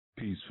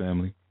Peace,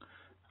 family.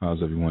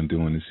 How's everyone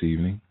doing this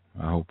evening?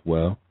 I hope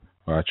well,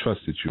 or I trust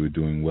that you are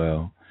doing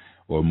well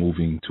or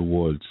moving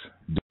towards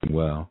doing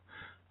well.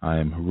 I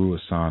am Haru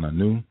Hassan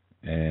Anu,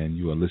 and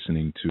you are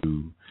listening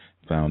to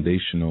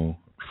Foundational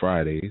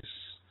Fridays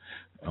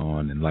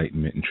on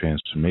Enlightenment and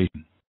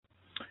Transformation.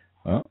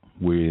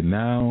 We're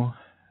now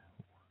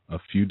a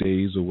few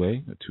days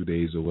away, 2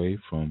 days away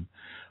from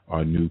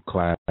our new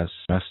class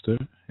semester,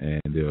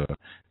 and there are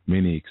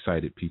many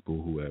excited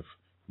people who have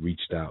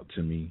reached out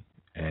to me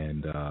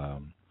and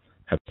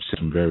have sent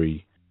some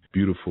very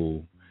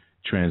beautiful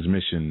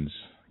transmissions,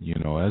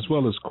 as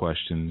well as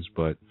questions,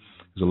 but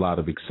there's a lot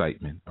of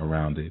excitement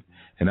around it,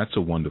 and that's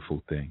a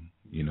wonderful thing.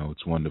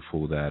 It's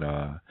wonderful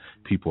that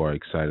people are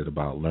excited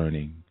about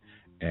learning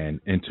and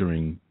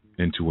entering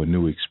into a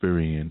new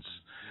experience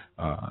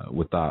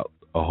without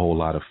a whole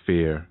lot of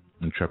fear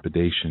and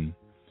trepidation.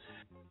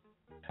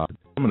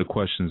 Some of the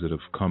questions that have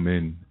come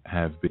in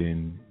have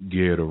been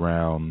geared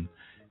around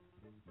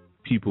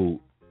people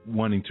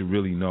wanting to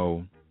really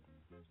know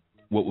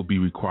what would be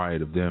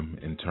required of them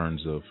in terms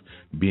of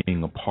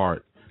being a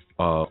part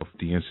of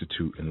the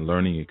Institute and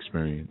learning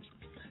experience.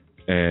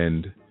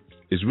 And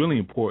it's really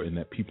important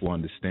that people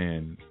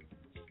understand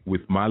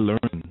with my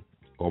learning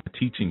or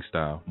teaching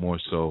style more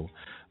so,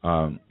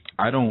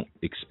 I don't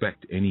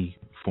expect any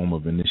form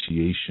of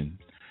initiation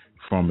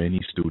from any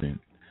student.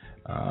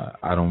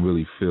 I don't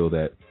really feel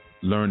that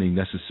learning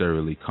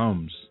necessarily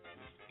comes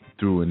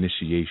through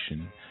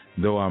initiation,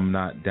 though I'm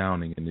not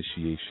downing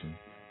initiation,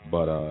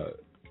 but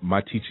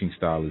my teaching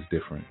style is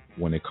different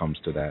when it comes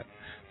to that.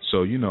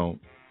 So,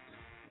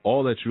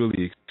 all that's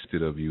really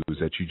expected of you is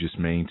that you just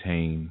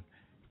maintain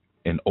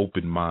an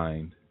open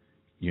mind,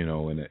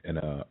 and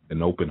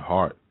an open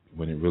heart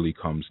when it really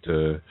comes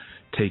to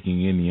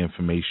taking in the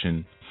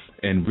information,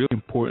 and really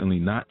importantly,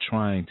 not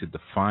trying to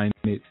define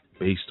it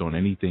based on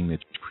anything that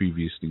you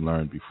previously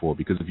learned before.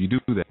 Because if you do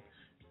that,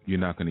 you're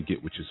not going to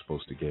get what you're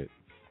supposed to get.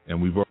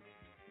 And we've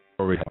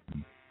already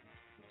had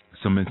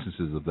some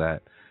instances of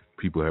that.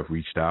 People have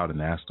reached out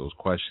and asked those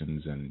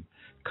questions and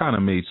kind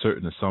of made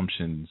certain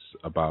assumptions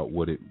about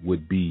what it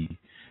would be.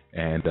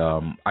 And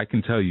I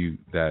can tell you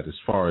that as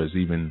far as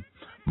even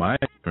my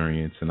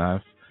experience, and I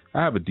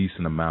have a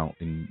decent amount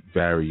in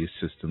various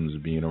systems,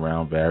 being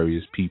around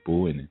various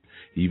people and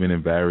even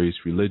in various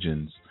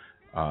religions,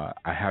 I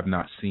have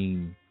not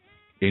seen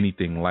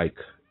anything like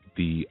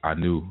the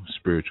Anu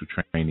spiritual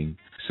training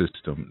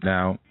system.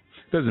 Now,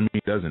 it doesn't mean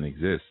it doesn't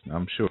exist.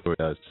 I'm sure it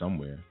does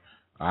somewhere.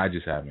 I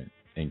just haven't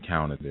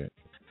encountered it.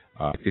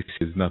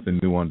 It's nothing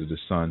new under the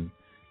sun,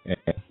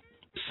 and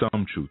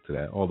some truth to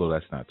that, although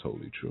that's not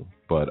totally true.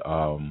 But,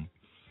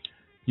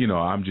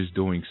 I'm just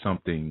doing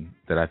something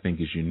that I think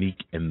is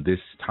unique in this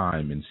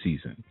time and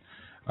season.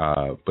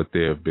 But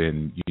there have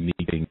been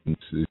unique things.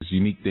 There's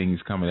unique things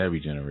coming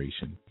every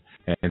generation.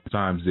 And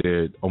sometimes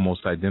they're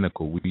almost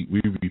identical.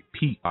 We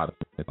repeat a lot of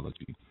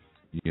technology,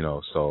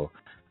 so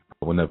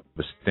I will never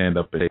stand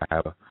up and say I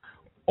have a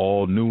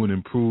all new and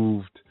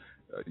improved,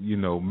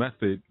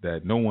 method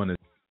that no one has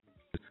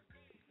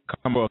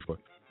come up with.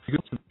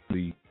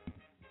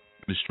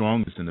 The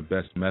strongest and the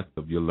best method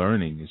of your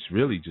learning is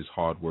really just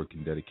hard work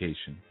and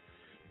dedication.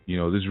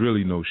 There's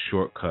really no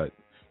shortcut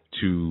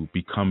to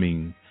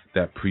becoming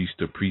that priest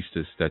or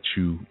priestess that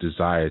you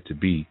desire to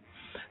be.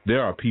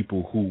 There are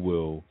people who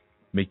will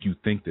make you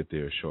think that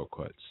there are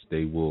shortcuts.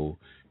 They will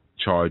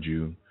charge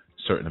you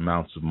certain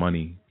amounts of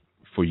money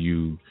for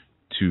you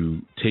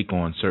to take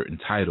on certain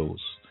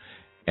titles.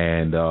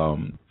 And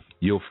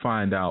you'll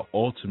find out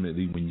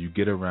ultimately when you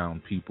get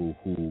around people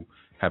who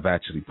have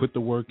actually put the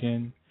work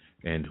in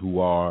and who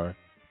are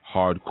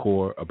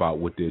hardcore about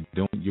what they're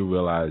doing, you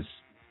realize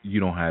you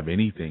don't have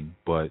anything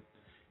but,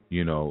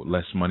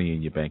 less money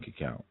in your bank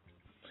account.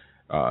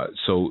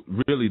 So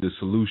really the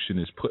solution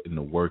is putting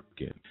the work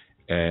in.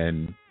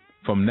 And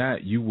from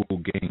that, you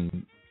will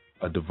gain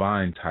a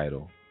divine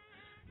title.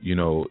 You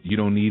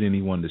don't need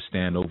anyone to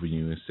stand over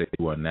you and say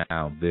you are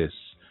now this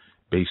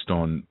based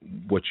on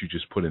what you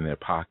just put in their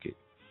pocket.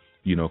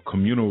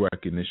 Communal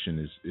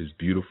recognition is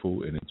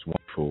beautiful and it's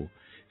wonderful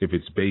if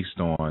it's based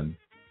on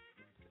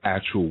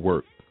actual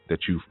work that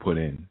you've put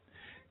in.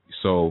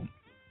 So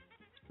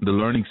the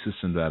learning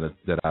system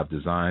that I've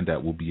designed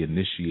that will be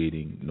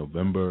initiating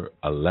November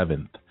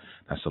 11th,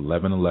 that's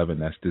 11/11,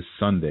 that's this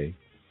Sunday,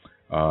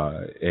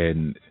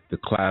 and the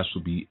class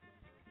will be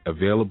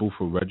available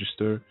for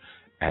register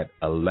at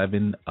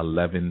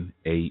 11:11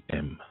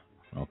 a.m.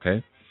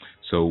 Okay,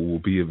 so it will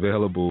be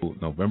available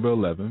November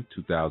 11th,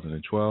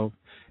 2012,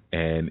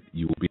 and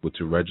you will be able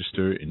to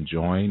register and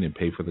join and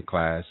pay for the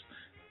class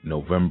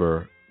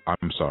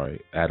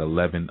at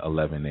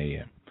 11:11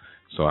 a.m.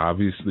 So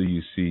obviously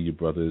you see your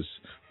brothers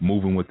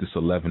moving with this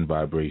 11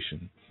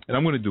 vibration. And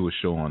I'm going to do a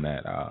show on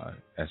that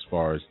as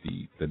far as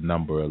the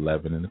number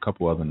 11 and a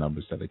couple other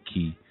numbers that are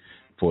key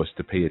for us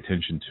to pay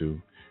attention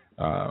to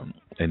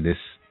in this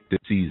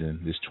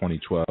season, this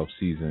 2012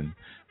 season,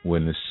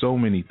 when there's so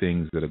many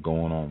things that are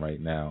going on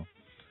right now.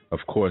 Of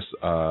course,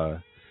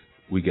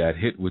 we got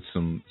hit with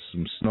some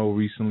snow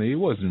recently. It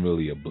wasn't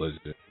really a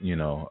blizzard,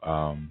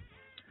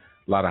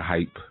 lot of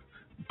hype,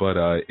 but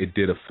it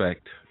did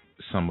affect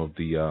some of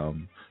the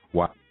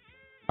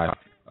Wi-Fi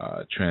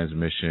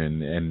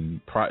transmission.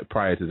 And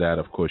prior to that,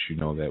 of course, you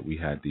know that we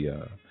had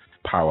the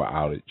power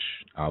outage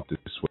out this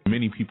way.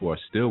 Many people are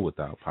still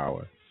without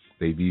power.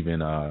 They've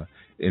even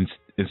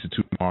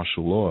instituted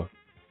martial law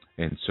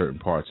in certain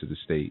parts of the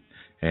state,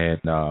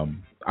 and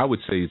I would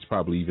say it's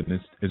probably even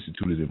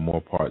instituted in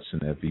more parts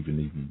than have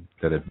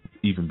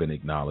even been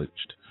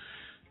acknowledged.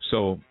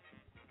 So,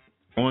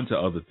 on to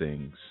other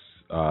things.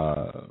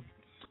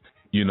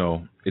 You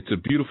know, it's a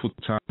beautiful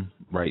time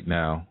right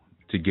now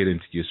to get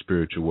into your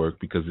spiritual work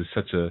because it's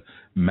such a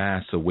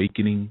mass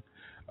awakening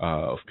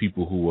of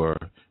people who are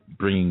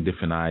bringing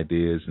different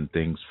ideas and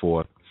things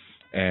forth.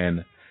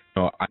 And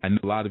you know, I know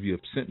a lot of you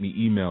have sent me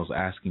emails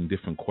asking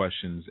different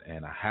questions,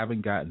 and I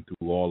haven't gotten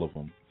through all of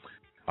them.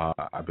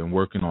 I've been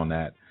working on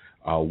that.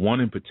 One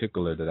in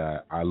particular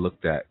that I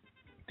looked at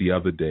the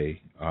other day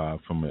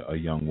from a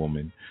young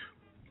woman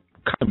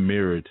kind of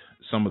mirrored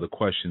some of the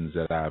questions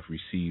that I've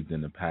received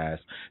in the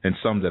past, and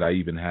some that I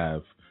even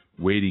have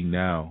waiting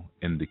now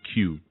in the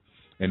queue.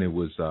 And it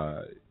was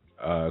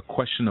a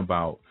question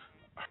about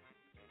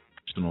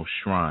personal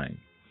shrine.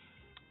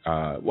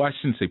 Well, I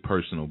shouldn't say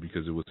personal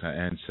because it was her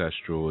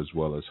ancestral as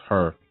well as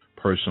her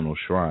personal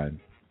shrine.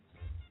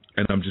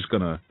 And I'm just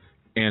going to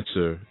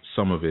answer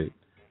some of it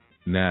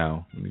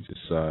now. Let me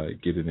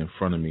just get it in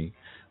front of me.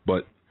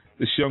 But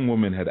this young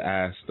woman had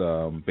asked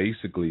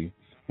basically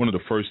one of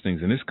the first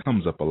things, and this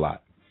comes up a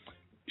lot.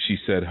 She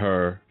said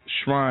her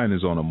shrine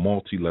is on a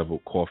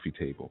multi-level coffee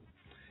table.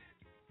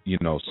 You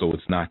know, so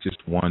it's not just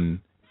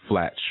one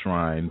flat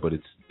shrine, but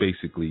it's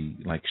basically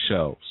like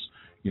shelves,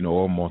 you know,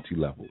 or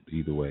multi-leveled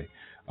either way,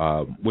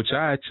 which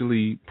I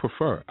actually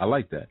prefer. I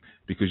like that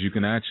because you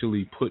can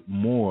actually put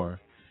more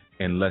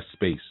in less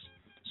space.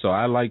 So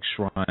I like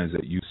shrines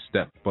that use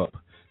step-up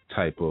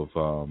type of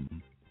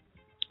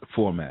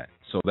format.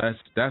 So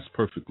that's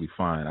perfectly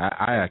fine.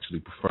 I actually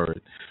prefer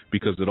it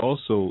because it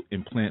also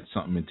implants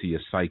something into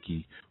your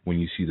psyche when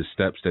you see the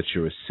steps that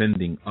you're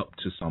ascending up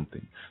to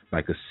something,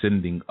 like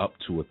ascending up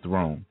to a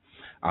throne.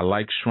 I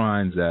like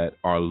shrines that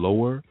are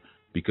lower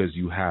because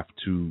you have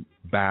to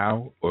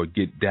bow or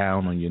get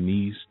down on your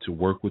knees to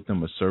work with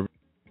them, a service,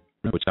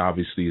 which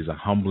obviously is a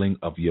humbling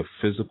of your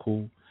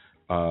physical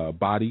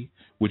body,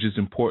 which is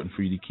important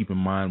for you to keep in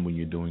mind when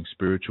you're doing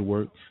spiritual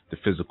work, the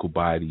physical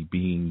body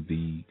being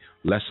the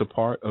lesser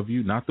part of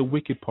you, not the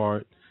wicked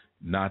part,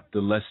 not the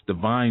less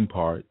divine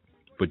part,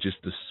 but just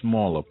the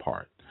smaller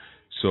part.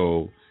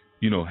 So,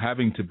 you know,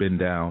 having to bend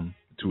down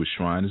to a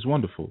shrine is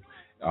wonderful.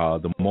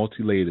 The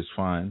multi-layered is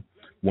fine.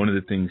 One of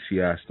the things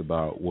she asked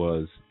about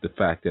was the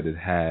fact that it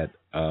had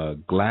a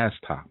glass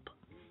top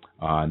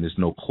and there's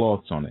no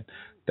cloths on it.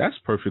 That's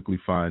perfectly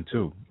fine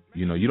too.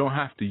 You know, you don't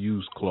have to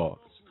use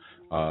cloths.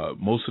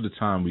 Most of the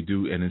time we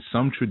do, and in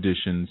some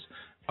traditions,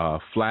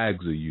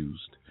 flags are used,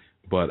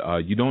 but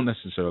you don't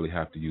necessarily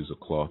have to use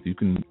a cloth. You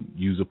can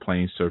use a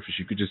plain surface.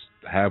 You could just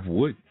have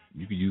wood.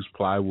 You could use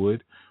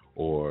plywood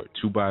or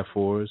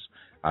 2x4s.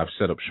 I've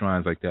set up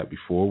shrines like that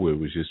before where it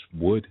was just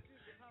wood.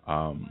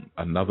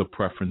 Another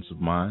preference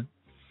of mine,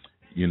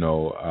 you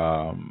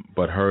know,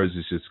 but hers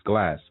is just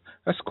glass.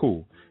 That's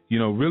cool. You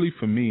know, really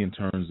for me in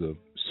terms of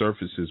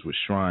surfaces with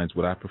shrines,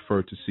 what I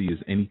prefer to see is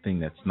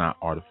anything that's not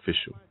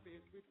artificial.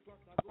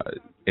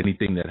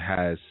 Anything that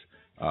has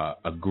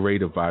a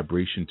greater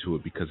vibration to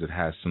it because it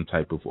has some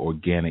type of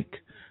organic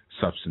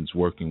substance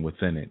working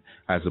within it,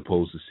 as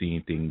opposed to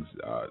seeing things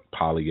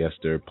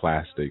polyester,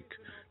 plastic,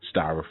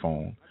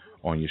 styrofoam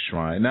on your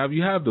shrine. Now, if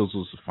you have those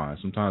are fine.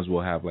 Sometimes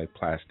we'll have like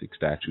plastic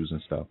statues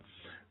and stuff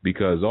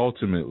because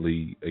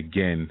ultimately,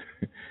 again,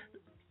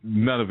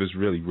 none of it's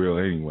really real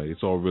anyway.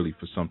 It's all really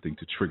for something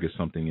to trigger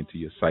something into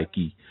your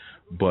psyche.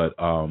 But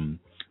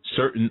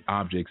certain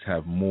objects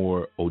have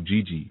more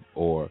ogigi,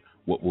 or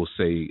what we'll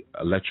say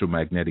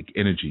electromagnetic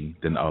energy,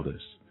 than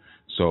others.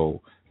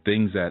 So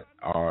things that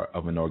are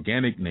of an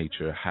organic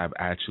nature have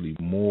actually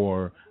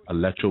more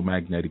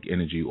electromagnetic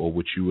energy, or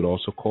what you would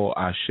also call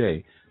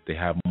ashe. They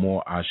have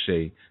more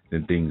ashe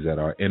than things that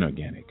are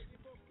inorganic.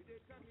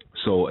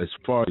 So as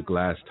far as the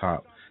glass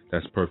top,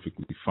 that's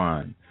perfectly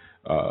fine.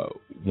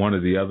 One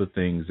of the other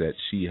things that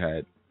she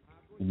had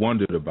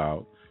wondered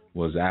about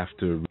was,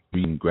 after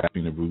reading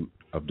Grasping the Root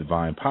of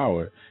Divine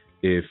Power,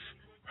 if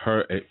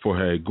for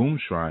her Egum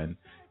shrine,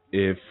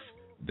 if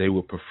they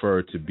would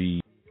prefer to be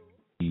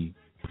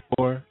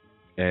poor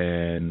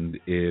and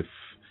if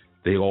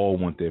they all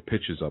want their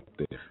pictures up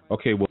there.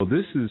 Okay, well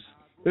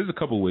there's a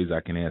couple of ways I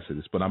can answer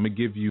this, but I'm gonna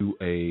give you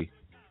a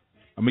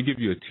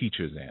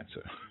teacher's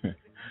answer.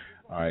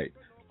 All right.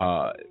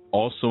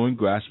 Also in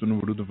Grasping the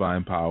Root of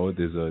Divine Power,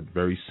 there's a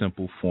very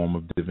simple form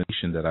of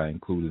divination that I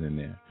included in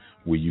there,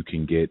 where you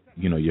can get,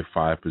 you know, your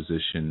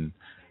 5-position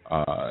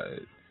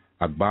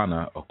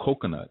Agbana or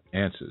coconut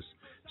answers.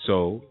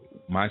 So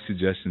my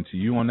suggestion to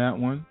you on that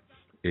one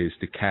is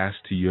to cast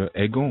to your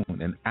Egun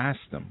and ask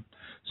them.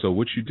 So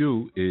what you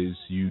do is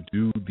you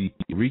do the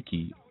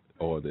Riki,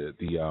 or the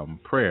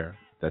prayer,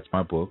 that's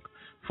my book,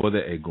 for the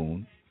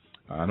Egun.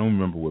 I don't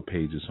remember what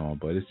page it's on,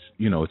 but it's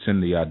it's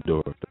in the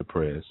outdoor the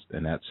prayers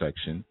in that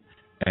section,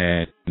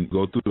 and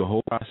go through the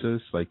whole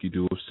process like you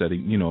do of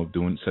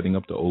setting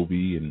up the OB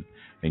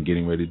and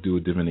getting ready to do a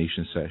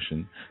divination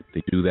session.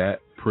 They do that,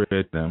 pray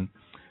at them,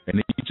 and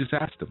then you just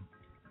ask them.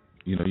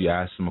 You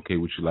ask them, okay,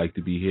 would you like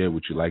to be here?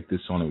 Would you like this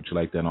on it? Would you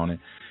like that on it?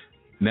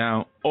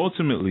 Now,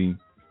 ultimately,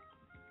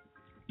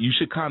 you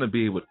should kind of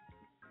be able to.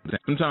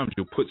 Sometimes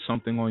you'll put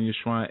something on your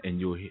shrine and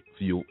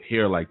you'll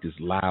hear like this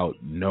loud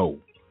no.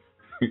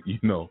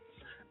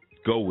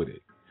 Go with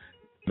it.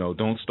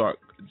 Don't start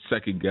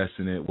second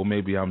guessing it. Well,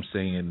 maybe I'm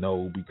saying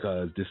no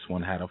because this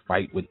one had a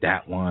fight with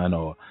that one,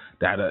 or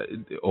that,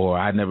 or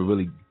I never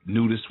really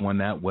knew this one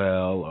that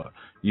well, or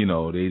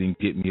they didn't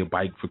get me a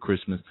bike for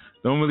Christmas.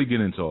 Don't really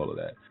get into all of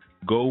that.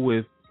 Go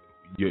with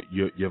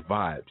your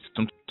vibes.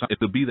 Sometimes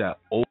it'll be that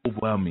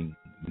overwhelming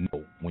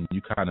no when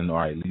you kind of know, all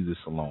right, leave this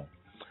alone.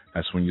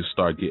 That's when you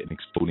start getting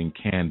exploding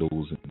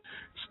candles and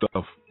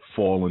stuff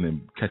falling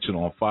and catching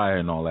on fire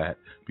and all that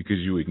because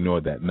you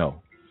ignored that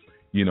no.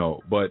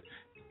 But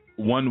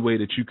one way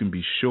that you can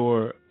be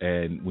sure,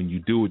 and when you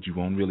do it, you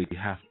won't really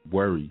have to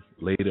worry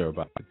later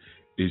about it,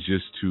 is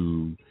just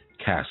to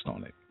cast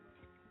on it.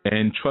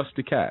 And trust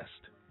the cast.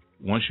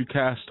 Once you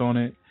cast on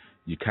it,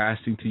 you're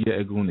casting to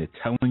your Egun. They're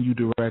telling you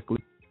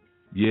directly,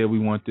 yeah, we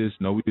want this.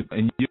 No, we,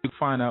 and you can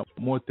find out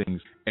more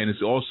things. And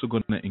it's also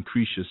going to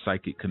increase your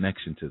psychic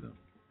connection to them.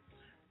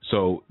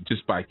 So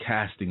just by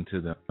casting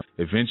to them,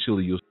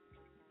 eventually you'll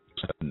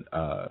have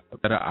a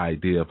better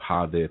idea of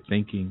how they're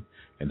thinking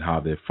and how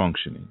they're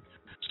functioning.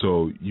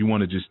 So you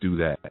want to just do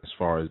that as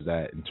far as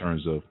that in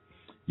terms of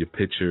your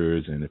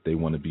pictures and if they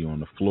want to be on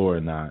the floor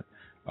or not.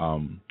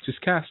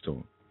 Just cast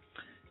on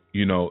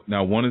them.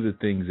 Now one of the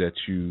things that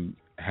you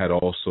had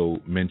also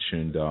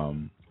mentioned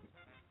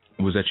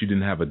was that you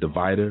didn't have a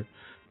divider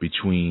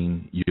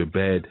between your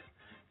bed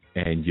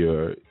and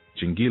your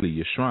jingili,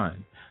 your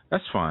shrine.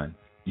 That's fine.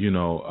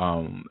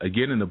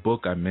 Again, in the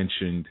book I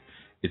mentioned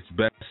it's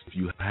best if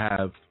you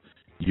have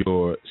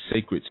your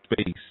sacred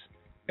space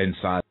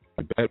inside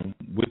the bed,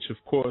 which of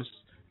course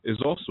is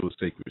also a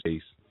sacred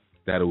space,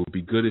 that it would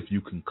be good if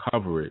you can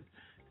cover it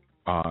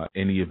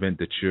in the event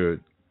that you're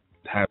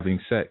having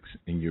sex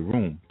in your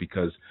room,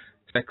 because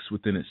sex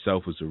within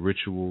itself is a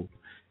ritual.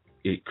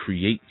 It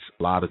creates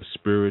a lot of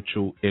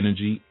spiritual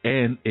energy,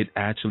 and it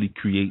actually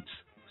creates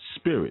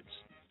spirits.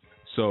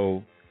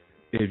 So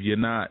if you're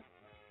not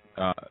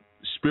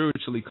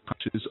spiritually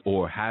conscious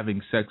or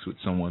having sex with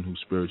someone who's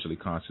spiritually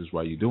conscious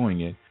while you're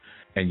doing it,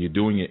 and you're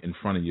doing it in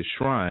front of your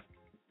shrine,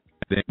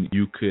 then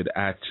you could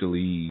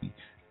actually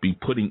be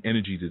putting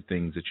energy to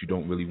things that you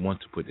don't really want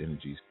to put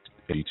energy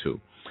to.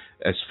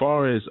 As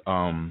far as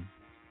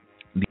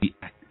the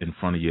act in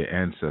front of your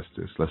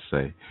ancestors, let's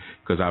say,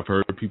 because I've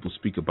heard people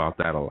speak about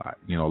that a lot.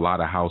 A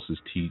lot of houses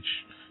teach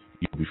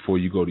before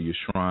you go to your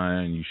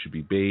shrine, you should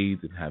be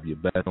bathed and have your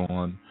bed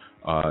on.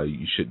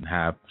 You shouldn't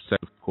have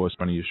sex, of course, in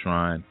front of your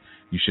shrine.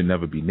 You should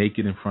never be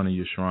naked in front of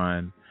your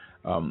shrine.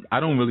 I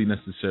don't really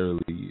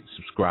necessarily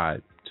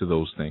subscribe to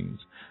those things.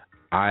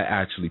 I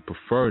actually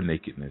prefer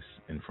nakedness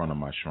in front of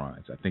my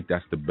shrines. I think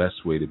that's the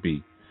best way to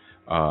be,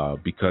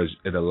 because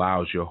it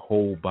allows your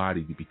whole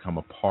body to become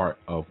a part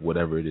of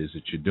whatever it is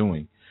that you're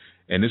doing.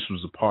 And this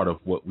was a part of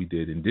what we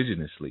did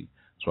indigenously.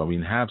 So we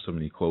didn't have so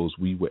many clothes.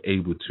 We were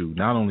able to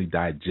not only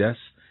digest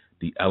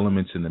the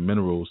elements and the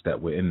minerals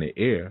that were in the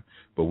air,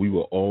 but we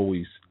were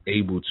always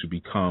able to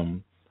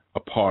become a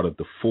part of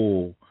the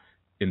full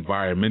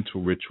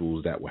environmental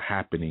rituals that were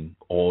happening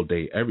all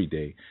day, every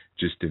day,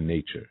 just in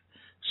nature.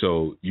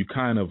 So you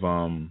kind of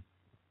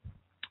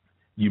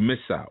you miss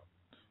out,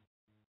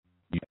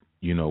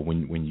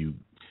 when you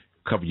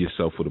cover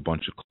yourself with a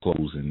bunch of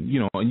clothes, and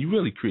and you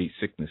really create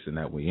sickness in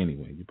that way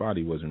anyway. Your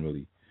body wasn't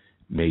really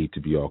made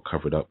to be all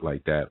covered up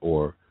like that,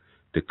 or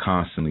to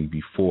constantly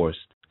be forced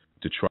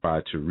to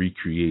try to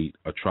recreate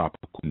a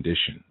tropical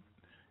condition.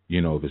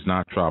 If it's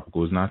not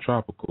tropical, it's not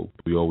tropical.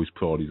 We always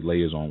put all these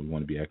layers on. We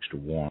want to be extra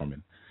warm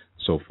and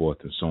so forth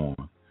and so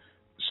on.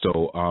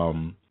 So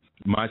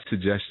my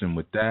suggestion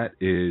with that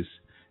is,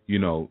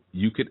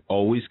 you could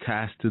always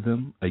cast to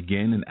them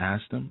again and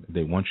ask them if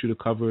they want you to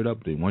cover it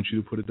up, they want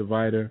you to put a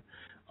divider.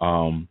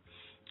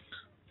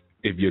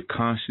 If you're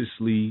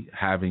consciously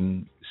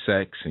having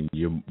sex and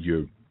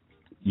you're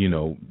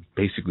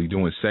basically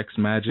doing sex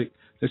magic,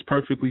 that's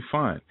perfectly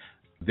fine.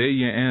 They're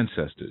your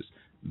ancestors.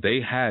 They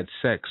had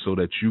sex so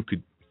that you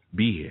could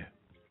be here.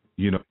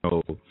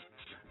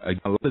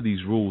 A lot of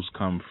these rules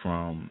come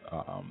from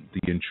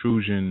the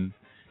intrusion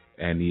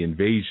and the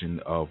invasion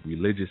of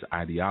religious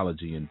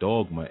ideology and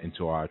dogma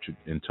into our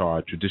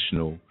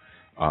traditional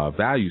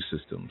value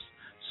systems.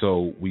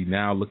 So we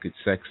now look at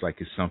sex like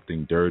it's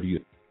something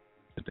dirty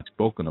that's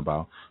spoken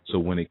about. So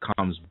when it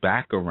comes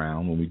back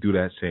around, when we do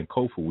that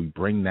Sankofa, we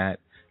bring that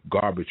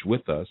garbage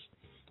with us,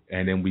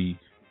 and then we,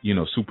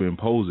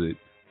 superimpose it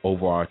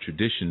over our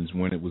traditions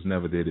when it was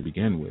never there to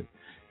begin with.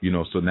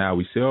 So now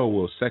we say, oh,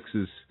 well, sex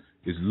is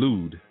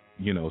lewd,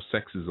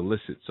 sex is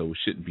illicit, so it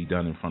shouldn't be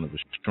done in front of a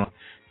shrine,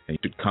 and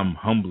you should come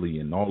humbly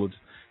and all of,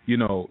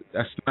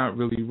 that's not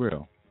really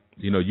real.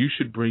 You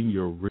should bring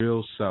your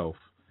real self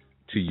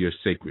to your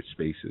sacred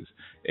spaces.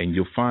 And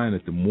you'll find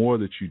that the more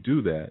that you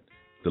do that,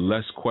 the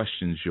less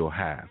questions you'll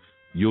have.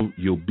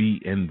 You'll be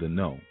in the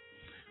know.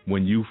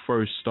 When you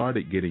first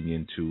started getting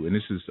into, and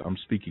I'm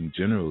speaking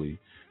generally,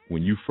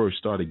 when you first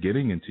started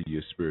getting into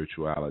your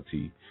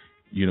spirituality,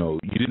 you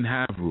didn't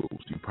have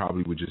rules. You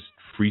probably were just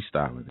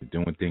freestyling and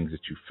doing things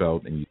that you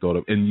felt and you thought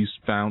of, and you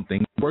found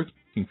things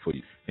working for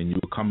you, and you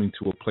were coming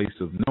to a place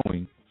of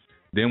knowing.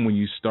 Then when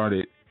you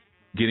started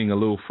getting a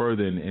little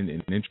further and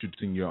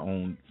introducing your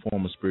own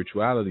form of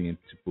spirituality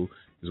into people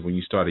is when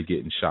you started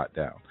getting shot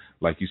down.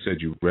 Like you said,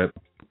 you read a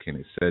book and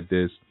it said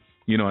this,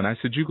 and I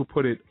said you could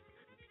put it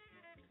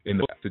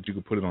you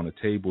could put it on the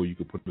table, you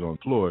could put it on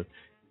the floor,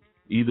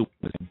 either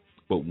way.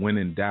 But when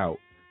in doubt,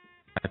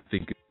 I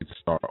think it should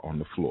start on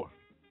the floor.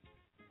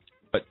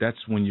 But that's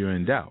when you're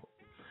in doubt.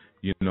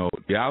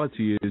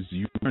 Reality is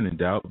you weren't in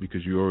doubt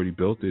because you already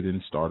built it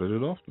and started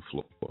it off the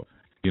floor.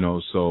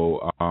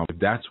 So if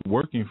that's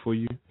working for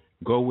you,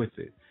 go with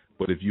it.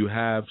 But if you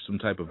have some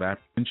type of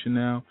apprehension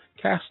now,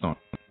 cast on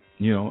it.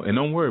 And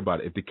don't worry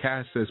about it. If the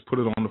cast says put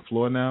it on the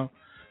floor now,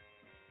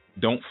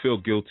 don't feel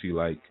guilty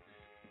like,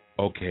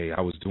 okay, I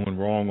was doing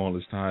wrong all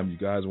this time. You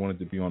guys wanted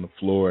to be on the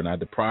floor, and I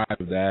deprived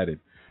of that. And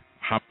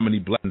how many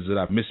blessings did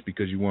I miss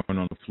because you weren't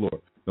on the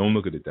floor? Don't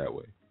look at it that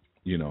way.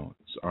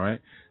 All right?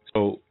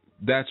 So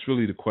that's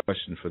really the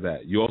question for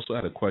that. You also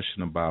had a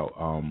question about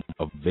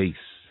a vase,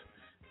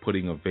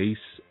 putting a vase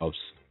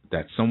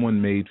that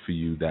someone made for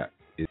you that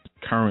is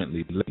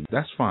currently living.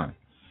 That's fine.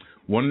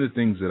 One of the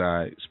things that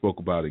I spoke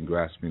about in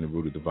Grasping the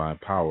Root of Divine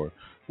Power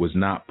was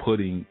not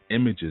putting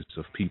images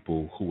of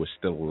people who are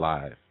still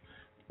alive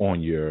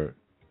on your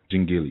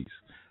jingilis.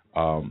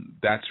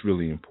 That's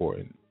really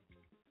important.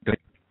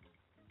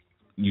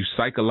 You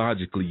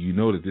psychologically,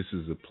 that this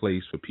is a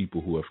place for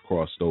people who have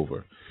crossed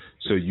over.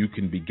 So you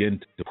can begin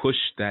to push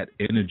that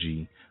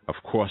energy of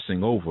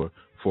crossing over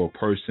for a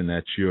person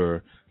that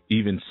you're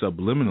even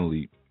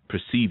subliminally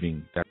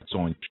perceiving that's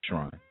on your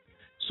shrine.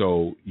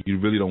 So you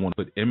really don't want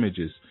to put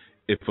images.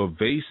 If a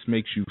vase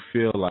makes you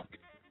feel like,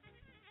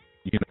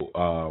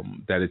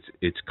 that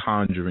it's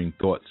conjuring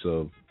thoughts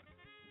of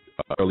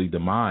early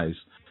demise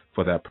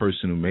for that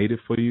person who made it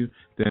for you,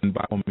 then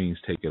by all means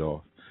take it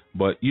off.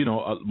 But,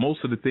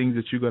 most of the things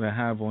that you're going to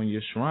have on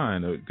your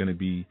shrine are going to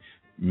be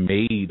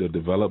made or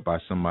developed by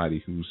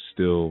somebody who's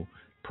still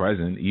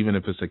present, even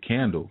if it's a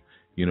candle.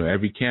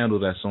 Every candle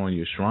that's on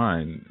your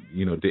shrine,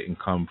 didn't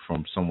come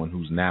from someone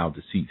who's now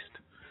deceased,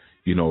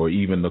 or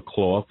even the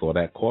cloth or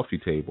that coffee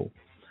table.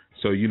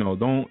 So,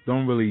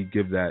 don't really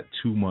give that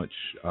too much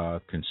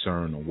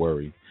concern or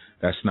worry.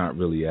 That's not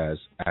really as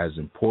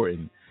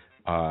important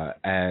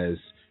as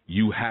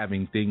you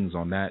having things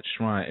on that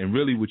shrine. And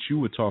really what you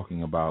were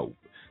talking about,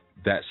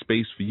 that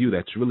space for you,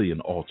 that's really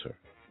an altar.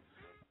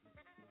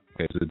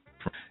 Okay,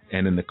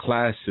 and in the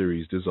class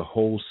series, there's a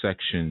whole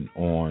section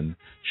on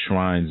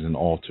shrines and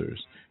altars.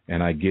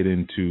 And I get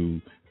into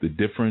the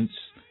difference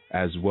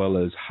as well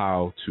as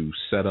how to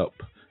set up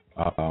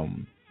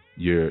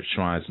your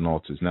shrines and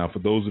altars. Now, for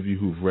those of you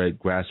who've read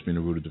Grasping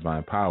the Root of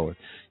Divine Power,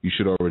 you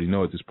should already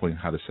know at this point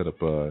how to set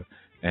up an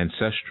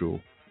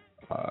ancestral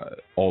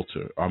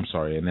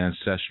an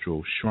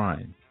ancestral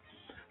shrine.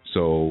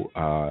 So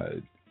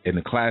in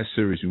the class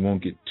series, we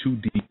won't get too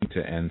deep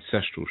into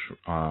ancestral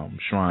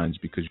shrines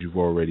because you've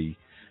already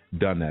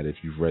done that if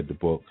you've read the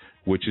book,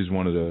 which is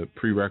one of the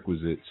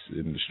prerequisites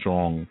and the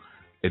strong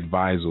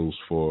advisors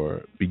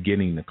for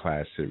beginning the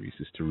class series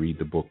is to read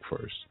the book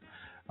first.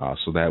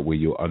 So that way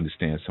you'll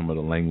understand some of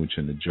the language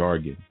and the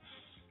jargon.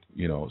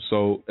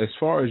 So as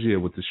far as,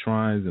 with the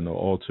shrines and the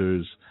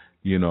altars,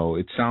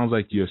 it sounds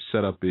like your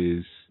setup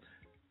is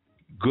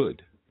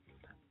good.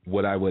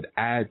 What I would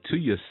add to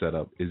your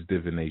setup is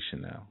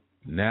divination now.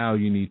 Now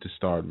you need to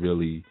start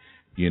really,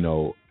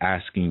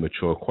 asking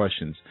mature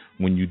questions.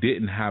 When you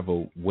didn't have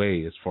a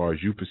way, as far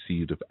as you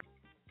perceived, of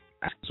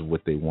asking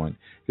what they want,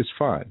 it's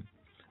fine.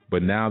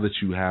 But now that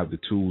you have the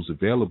tools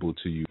available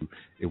to you,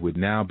 it would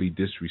now be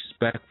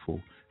disrespectful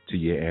to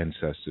your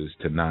ancestors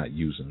to not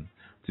use them,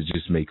 to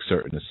just make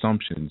certain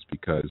assumptions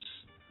because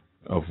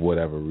of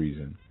whatever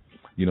reason.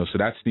 So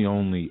that's the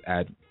only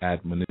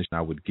admonition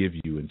I would give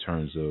you in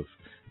terms of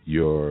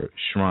your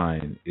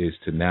shrine, is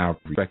to now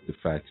respect the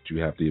fact that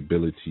you have the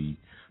ability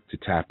to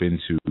tap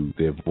into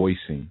their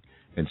voicing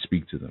and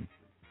speak to them.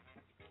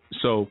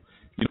 So,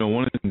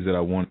 one of the things that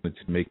I wanted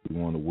to make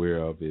everyone aware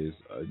of is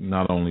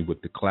not only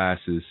with the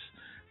classes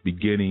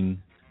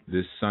beginning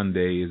this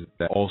Sunday, is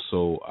that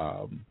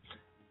also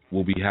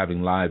we'll be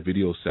having live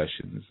video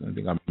sessions. I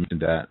think I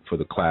mentioned that for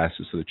the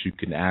classes so that you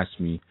can ask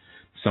me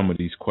some of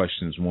these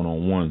questions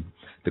one-on-one.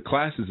 The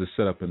classes are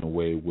set up in a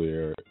way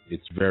where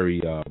it's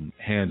very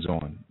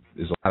hands-on.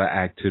 There's a lot of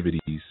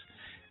activities,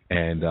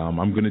 and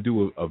I'm going to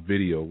do a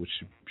video which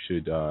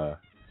should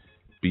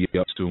be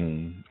up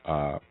soon.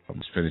 I'm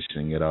just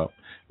finishing it up,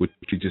 which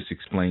just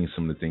explains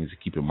some of the things to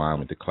keep in mind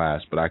with the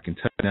class. But I can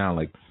tell you now,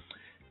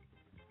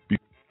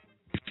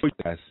 before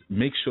you guys,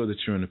 make sure that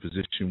you're in a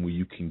position where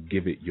you can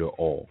give it your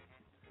all.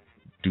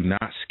 do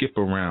not skip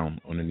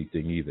around on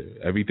anything either.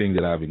 Everything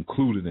that I've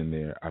included in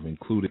there, I've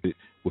included it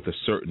with a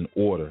certain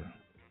order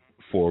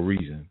for a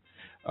reason.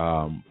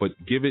 But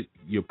give it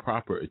your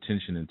proper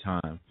attention and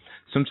time.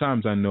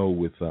 Sometimes I know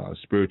with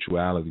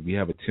spirituality, we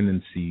have a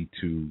tendency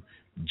to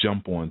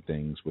jump on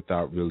things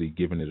without really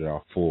giving it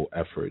our full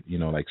effort.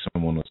 Like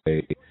someone will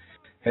say,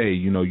 hey,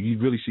 you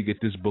really should get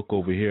this book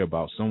over here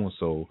about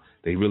so-and-so.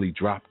 They really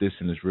dropped this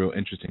and it's real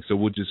interesting. So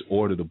we'll just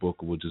order the book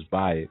or we'll just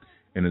buy it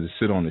and it'll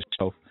sit on the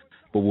shelf.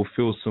 But we'll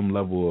feel some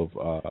level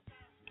of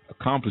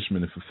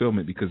accomplishment and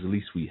fulfillment because at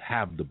least we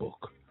have the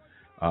book.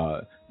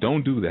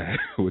 Don't do that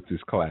with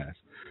this class.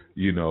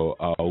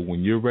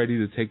 When you're ready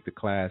to take the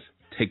class,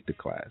 take the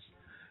class.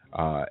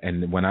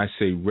 And when I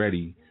say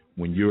ready,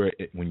 when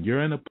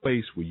you're in a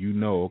place where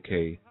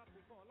okay,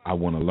 I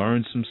want to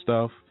learn some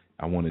stuff,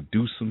 I want to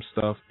do some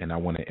stuff, and I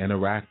want to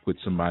interact with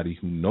somebody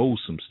who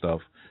knows some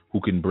stuff, who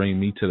can bring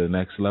me to the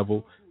next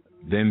level,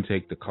 then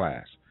take the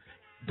class.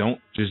 Don't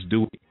just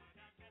do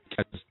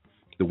it.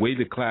 The way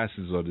the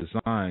classes are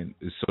designed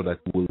is so that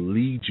it will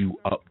lead you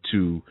up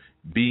to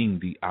being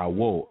the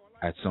awo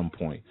at some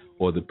point,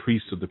 or the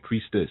priest or the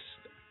priestess,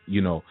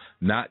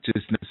 not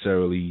just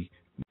necessarily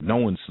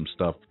knowing some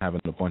stuff,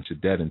 having a bunch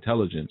of dead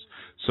intelligence.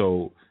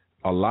 So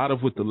a lot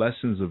of what the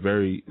lessons are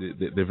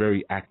they're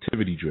very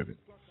activity driven.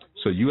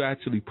 So you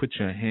actually put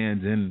your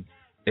hands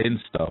in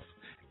stuff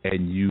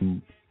and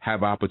you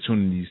have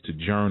opportunities to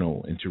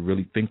journal and to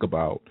really think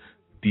about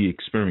the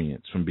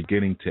experience from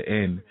beginning to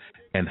end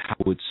and how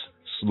it's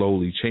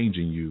slowly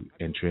changing you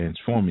and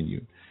transforming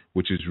you,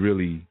 which is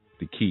really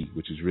the key,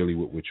 which is really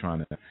what we're trying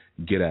to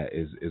get at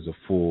is a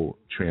full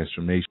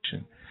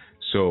transformation.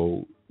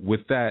 So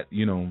with that,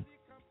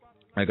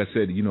 like I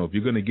said, if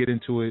you're going to get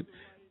into it,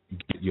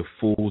 get your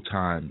full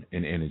time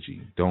and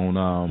energy. Don't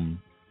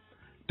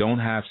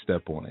half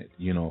step on it.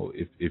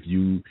 If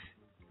you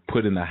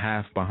put in a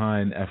half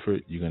behind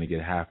effort, you're going to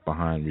get half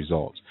behind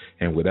results.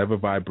 And whatever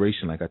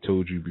vibration, like I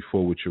told you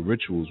before with your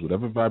rituals,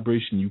 whatever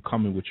vibration you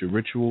come in with your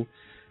ritual,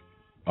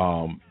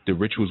 the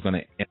ritual is going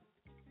to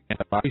end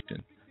a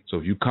vibration. So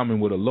if you come in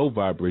with a low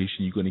vibration,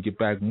 you're going to get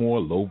back more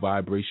low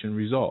vibration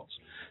results.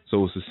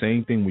 So it's the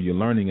same thing when you're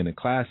learning in a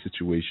class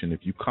situation.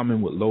 If you come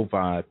in with low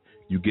vibe,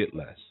 you get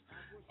less.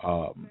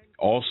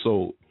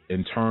 Also,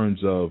 in terms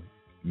of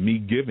me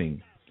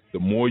giving, the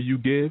more you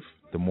give,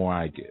 the more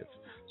I give.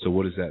 So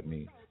what does that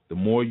mean? The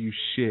more you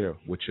share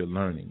what you're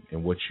learning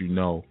and what you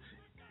know,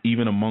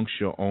 even amongst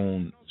your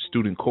own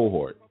student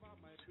cohort,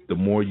 the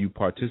more you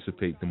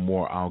participate, the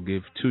more I'll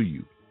give to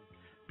you,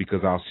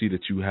 because I'll see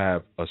that you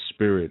have a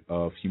spirit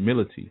of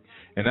humility.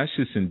 And that's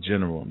just in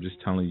general. I'm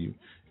just telling you,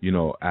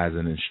 as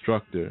an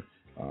instructor,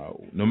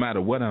 no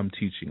matter what I'm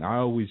teaching, I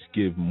always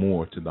give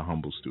more to the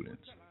humble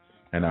students.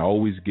 And I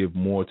always give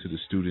more to the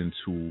students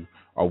who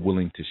are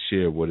willing to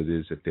share what it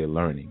is that they're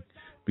learning,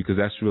 because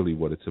that's really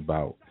what it's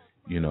about.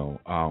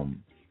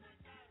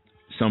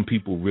 Some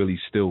people really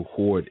still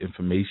hoard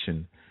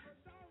information,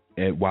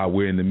 and while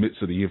we're in the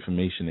midst of the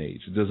information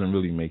age, it doesn't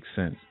really make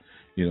sense.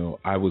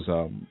 I was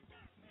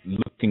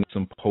looking at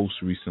some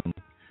posts recently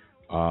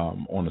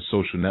on a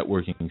social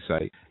networking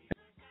site,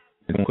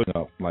 and putting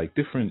up like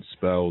different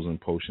spells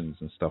and potions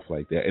and stuff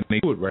like that, and they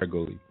do it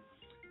regularly.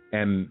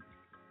 And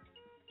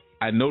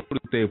I know that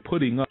they're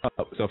putting up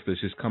stuff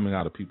that's just coming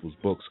out of people's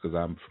books because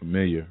I'm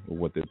familiar with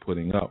what they're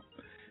putting up,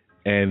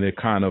 and they're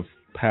kind of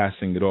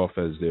passing it off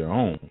as their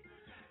own.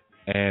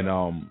 And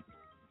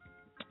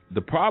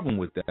the problem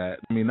with that,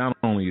 not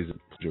only is it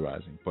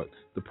plagiarizing, but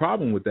the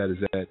problem with that is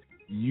that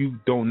you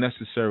don't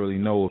necessarily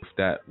know if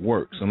that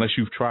works unless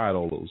you've tried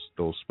all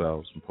those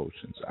spells and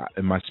potions.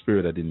 In my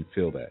spirit, I didn't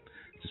feel that.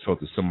 I just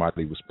felt that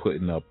somebody was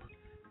putting up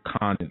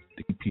content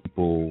to keep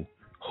people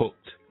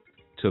hooked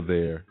to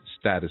their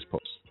status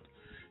posts.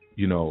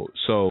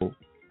 So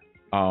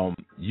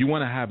you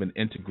want to have an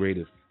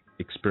integrative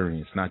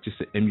experience, not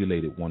just an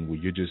emulated one where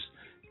you're just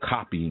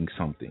copying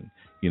something.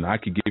 I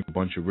could give you a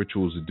bunch of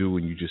rituals to do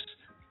and you just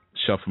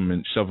shove them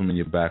in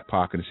your back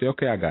pocket and say,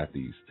 okay, I got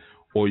these.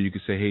 Or you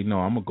could say, hey, no,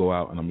 I'm going to go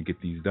out and I'm going to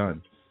get these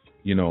done.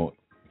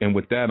 And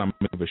with that, I'm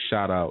going to give a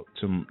shout out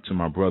to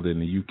my brother in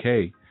the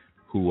UK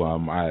who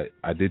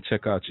I did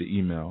check out your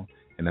email,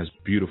 and that's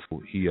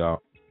beautiful. He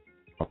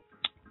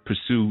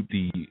pursued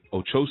the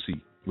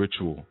Ochosi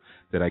ritual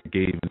that I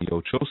gave in the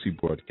Ochosi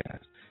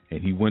broadcast.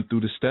 And he went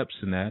through the steps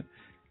in that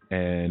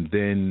and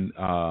then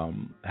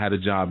had a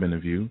job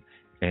interview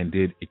and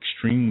did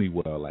extremely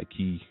well. Like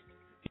he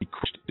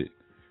crushed it,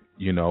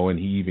 and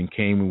he even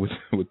came with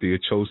the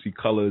Ochosi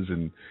colors,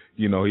 and,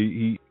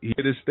 he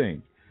did his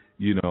thing,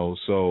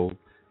 So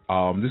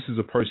this is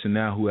a person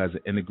now who has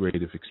an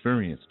integrative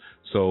experience.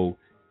 So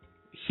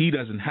he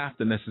doesn't have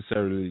to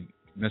necessarily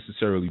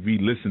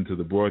re-listen to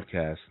the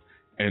broadcast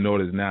in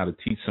order now to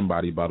teach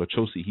somebody about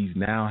Ochosi. He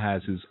now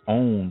has his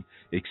own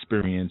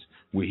experience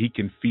where he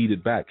can feed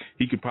it back.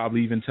 He could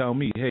probably even tell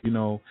me, hey,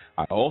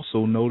 I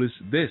also noticed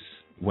this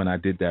when I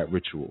did that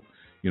ritual.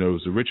 It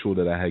was a ritual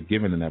that I had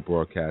given in that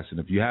broadcast. And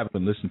if you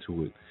haven't listened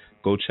to it,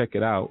 go check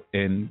it out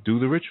and do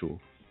the ritual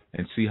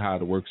and see how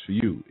it works for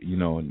you.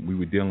 And we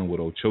were dealing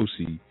with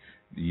Ochosi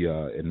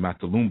in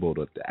Matalumbo,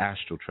 the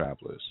astral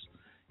travelers.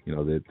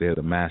 They're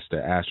the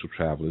master astral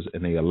travelers,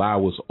 and they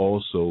allow us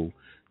also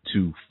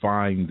to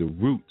find the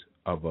root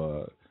of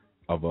a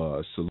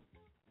solution,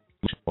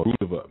 or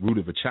root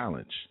of a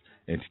challenge,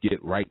 and to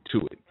get right to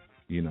it.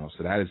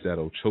 So that is that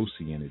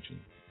Ochosi energy.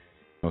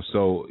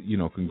 So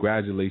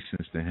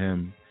congratulations to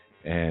him,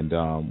 and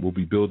we'll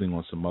be building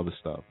on some other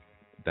stuff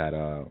that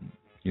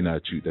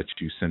that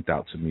you sent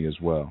out to me as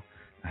well.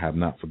 I have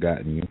not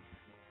forgotten you.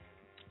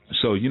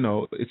 So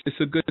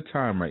it's a good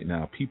time right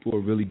now. People are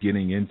really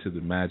getting into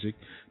the magic.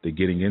 They're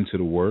getting into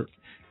the work,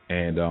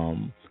 and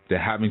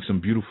they're having some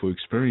beautiful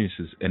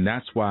experiences. And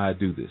that's why I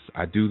do this.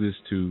 I do this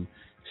to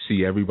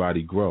see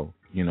everybody grow.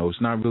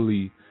 It's not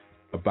really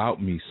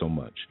about me so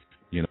much.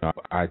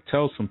 I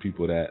tell some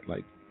people that,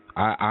 like,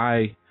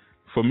 I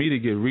for me to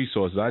get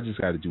resources, I just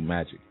got to do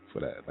magic for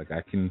that. Like,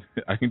 I can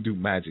do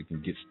magic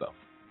and get stuff.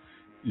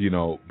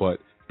 But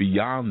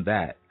beyond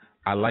that,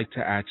 I like to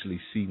actually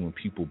see when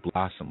people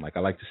blossom. Like, I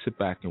like to sit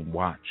back and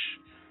watch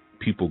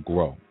people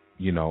grow,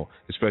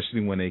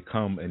 especially when they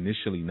come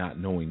initially not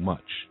knowing much.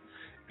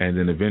 And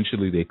then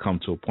eventually they come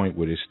to a point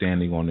where they're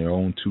standing on their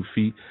own 2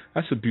 feet.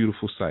 That's a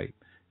beautiful sight.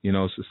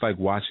 It's like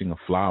watching a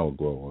flower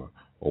grow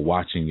or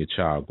watching your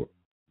child grow.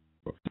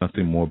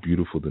 Nothing more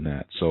beautiful than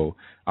that. So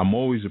I'm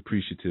always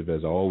appreciative,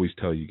 as I always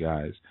tell you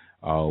guys,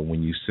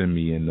 when you send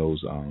me in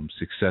those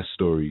success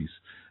stories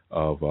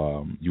of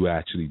you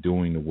actually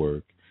doing the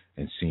work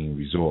and seeing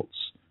results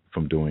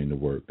from doing the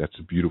work. That's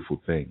a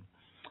beautiful thing.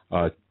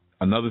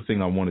 Another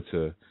thing I wanted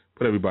to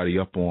put everybody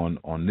up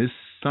on this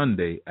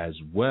Sunday as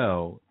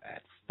well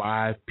at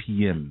 5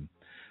 p.m.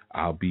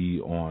 I'll be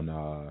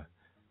on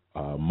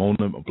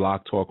Mona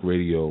Blog Talk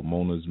Radio,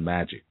 Mona's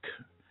Magic,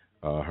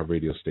 her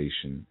radio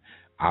station.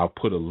 I'll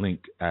put a link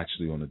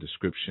actually on the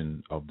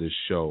description of this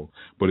show.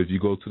 But if you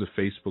go to the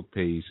Facebook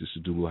page,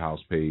 the Doodle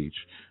House page,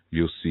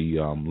 you'll see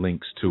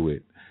links to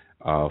it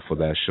for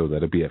that show.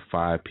 That'll be at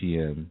 5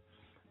 p.m.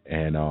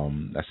 And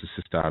that's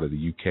a sister out of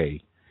the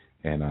UK.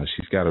 And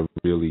she's got a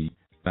really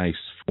nice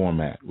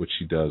format, which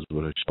she does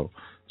with her show.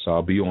 So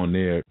I'll be on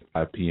there at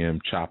 5 p.m.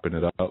 chopping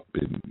it up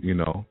and,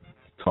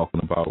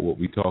 talking about what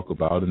we talk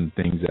about and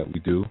things that we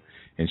do,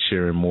 and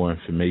sharing more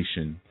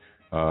information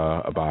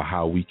about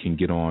how we can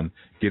get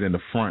in the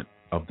front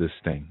of this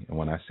thing. And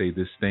when I say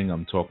this thing,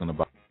 I'm talking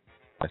about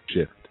a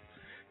shift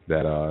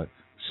that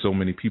so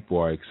many people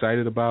are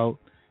excited about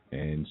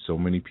and so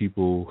many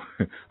people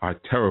are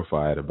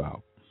terrified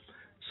about.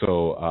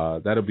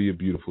 So that'll be a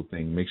beautiful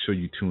thing. Make sure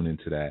you tune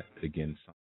into that again.